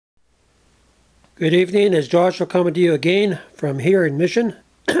Good evening, it's Joshua coming to you again from here in Mission.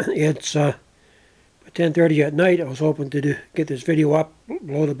 It's 10:30 at night. I was hoping to get this video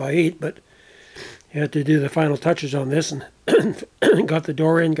uploaded by 8, but I had to do the final touches on this and got the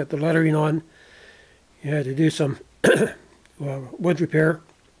door in, got the lettering on. You had to do some wood repair.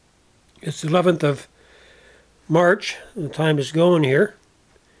 It's the 11th of March, and the time is going here.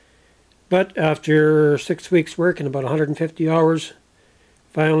 But after 6 weeks work and about 150 hours,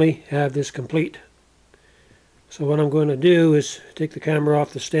 finally have this complete. So what I'm going to do is take the camera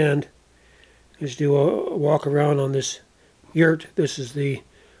off the stand, just do a walk around on this Yurt. This is the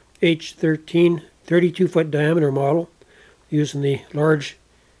H13 32-foot diameter model, using the large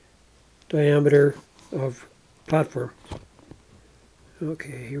diameter of platform.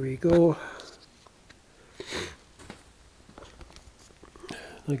 Okay, here we go.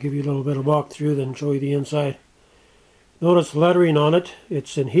 I'll give you a little bit of walkthrough, then show you the inside. Notice the lettering on it.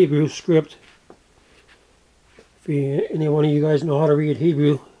 It's in Hebrew script. If any one of you guys know how to read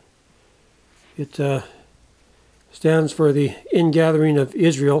Hebrew, it stands for the ingathering of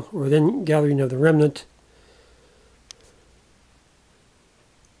Israel, or the ingathering of the remnant.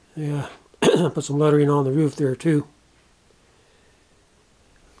 Yeah, put some lettering on the roof there too.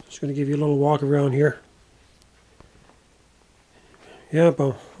 Just going to give you a little walk around here. Yeah,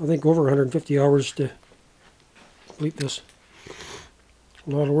 about, I think over 150 hours to complete this.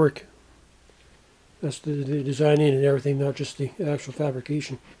 A lot of work. That's the designing and everything, not just the actual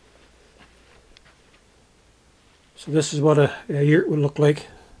fabrication. So this is what a yurt would look like,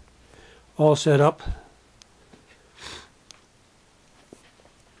 all set up.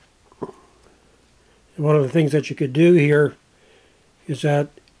 And one of the things that you could do here is that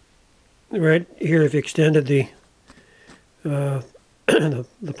right here, if you extended the the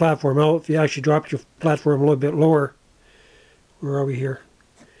platform out, if you actually dropped your platform a little bit lower, where are we here?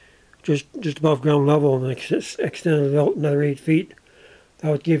 Just above ground level, and extended it out another 8 feet.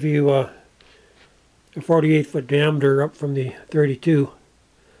 That would give you a 48-foot diameter up from the 32.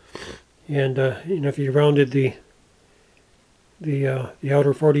 And you know, if you rounded the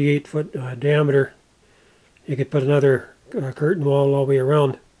outer 48-foot diameter, you could put another curtain wall all the way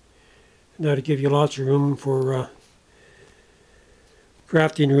around. And that would give you lots of room for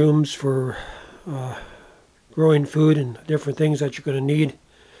crafting rooms, for growing food and different things that you're going to need.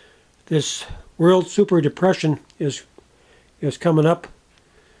 This World Super Depression is coming up,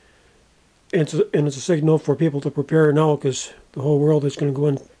 and it's a signal for people to prepare now, because the whole world is going to go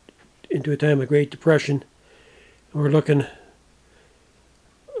into a time of Great Depression. And we're looking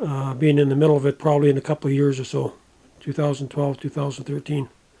being in the middle of it probably in a couple of years or so, 2012, 2013.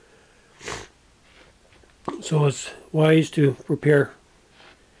 So it's wise to prepare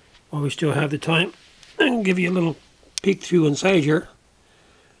while we still have the time. I can give you a little peek through inside here.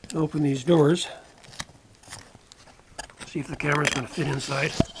 Open these doors. See if the camera's going to fit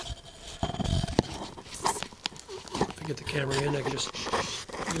inside. If I get the camera in, I can just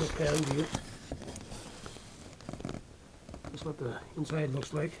do a pan view. That's what the inside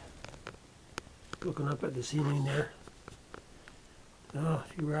looks like. Looking up at the ceiling there. A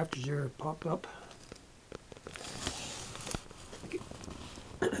few rafters there popped up.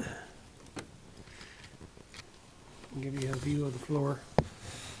 I'll give you a view of the floor.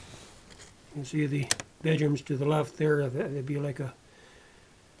 You can see the bedrooms to the left there. That'd be like a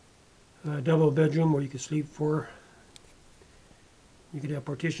double bedroom where you could sleep 4. You could have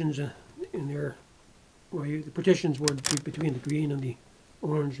partitions in there. Well, the partitions would be between the green and the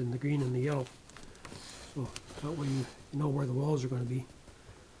orange, and the green and the yellow. So that way you know where the walls are going to be.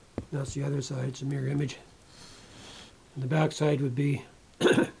 And that's the other side. It's a mirror image. And the back side would be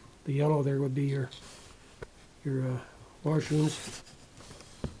the yellow. There would be your washrooms.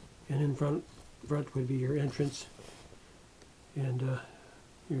 And in front would be your entrance, and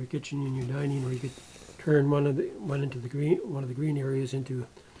your kitchen and your dining, or you could turn one of the green areas into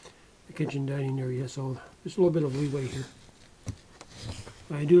the kitchen dining area. So there's a little bit of leeway here.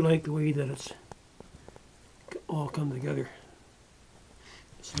 I do like the way that it's all come together.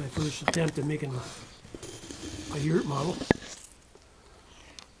 This is my first attempt at making a yurt model.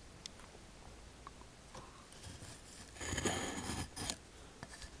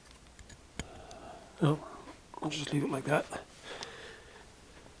 No, I'll just leave it like that.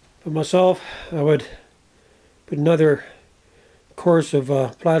 For myself, I would put another course of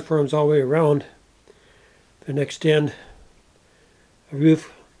platforms all the way around, and extend a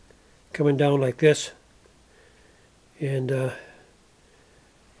roof coming down like this, and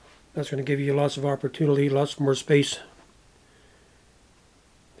that's going to give you lots of opportunity, lots more space.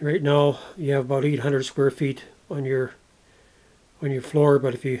 Right now you have about 800 square feet on your on your floor,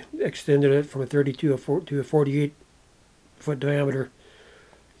 but if you extended it from a 32 to a 48 foot diameter,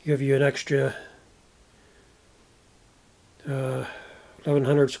 give you an extra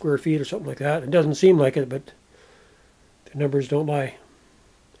 1,100 square feet or something like that. It doesn't seem like it, but the numbers don't lie.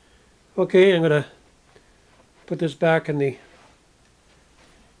 Okay, I'm going to put this back in the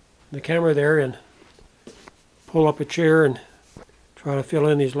camera there and pull up a chair and try to fill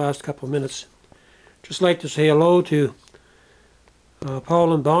in these last couple of minutes. Just like to say hello to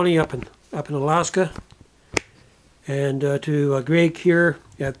Paul and Bonnie up in Alaska, and to Greg here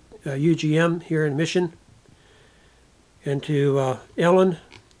at UGM here in Mission, and to Ellen.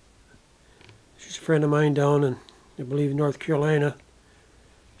 She's a friend of mine down in, I believe, North Carolina.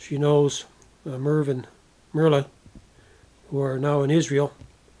 She knows Merv and Merla, who are now in Israel.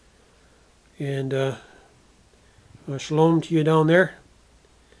 And shalom to you down there.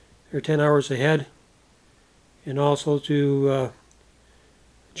 They're 10 hours ahead. And also to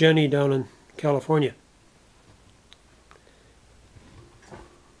Jenny down in California.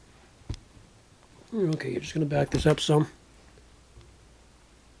 Okay, just going to back this up some.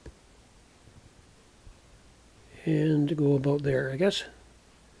 And go about there, I guess.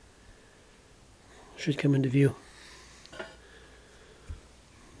 Should come into view.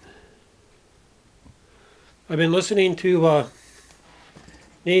 I've been listening to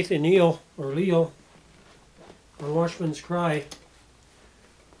Nathan Neal, or Leo, on Watchman's Cry,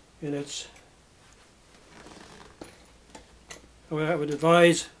 and it's, I would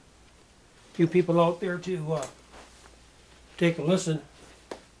advise you people out there to take a listen.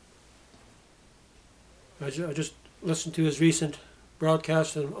 I just listened to his recent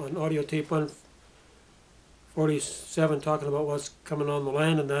broadcast on audio tape 147, talking about what's coming on the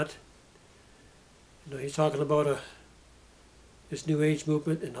land and that. You know, he's talking about this New Age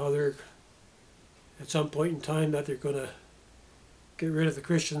movement and how they're, at some point in time, that they're going to get rid of the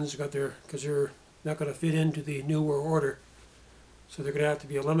Christians, because they're not going to fit into the New World Order. So they're going to have to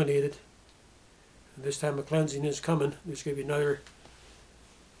be eliminated. And this time of cleansing is coming. There's going to be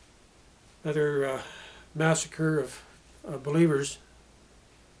another massacre of believers,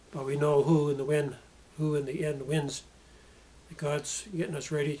 but we know who in the end wins. God's getting us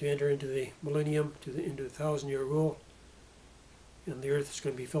ready to enter into the millennium, into the 1,000-year rule, and the earth is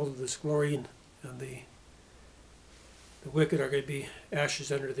going to be filled with this glory, and the wicked are going to be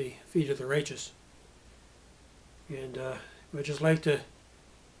ashes under the feet of the righteous. And I'd just like to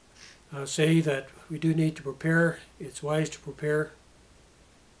say that we do need to prepare. It's wise to prepare,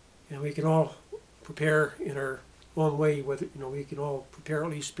 and we can all prepare in our own way. Whether we can all prepare, at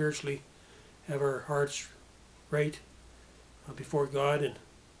least spiritually, have our hearts right before God, and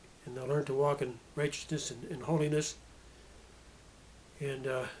learn to walk in righteousness and holiness. And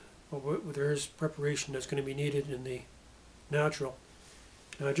there is preparation that's going to be needed in the natural.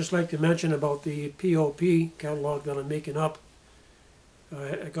 And I'd just like to mention about the POP catalog that I'm making up.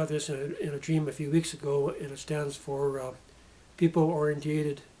 I got this in a dream a few weeks ago, and it stands for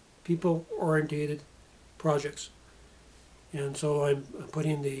people-oriented projects. And so I'm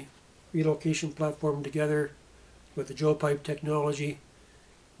putting the relocation platform together with the Joe Pipe technology,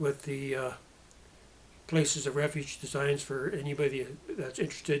 with the places of refuge designs for anybody that's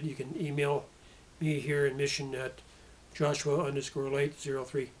interested. You can email me here in Mission at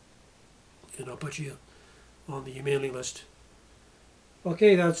Joshua_Light03, and I'll put you on the mailing list.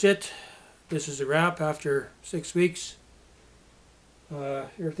 Okay, that's it. This is a wrap after 6 weeks.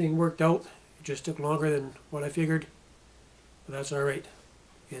 Everything worked out. It just took longer than what I figured, but that's all right.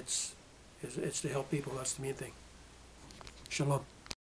 It's to help people. That's the main thing. Shalom.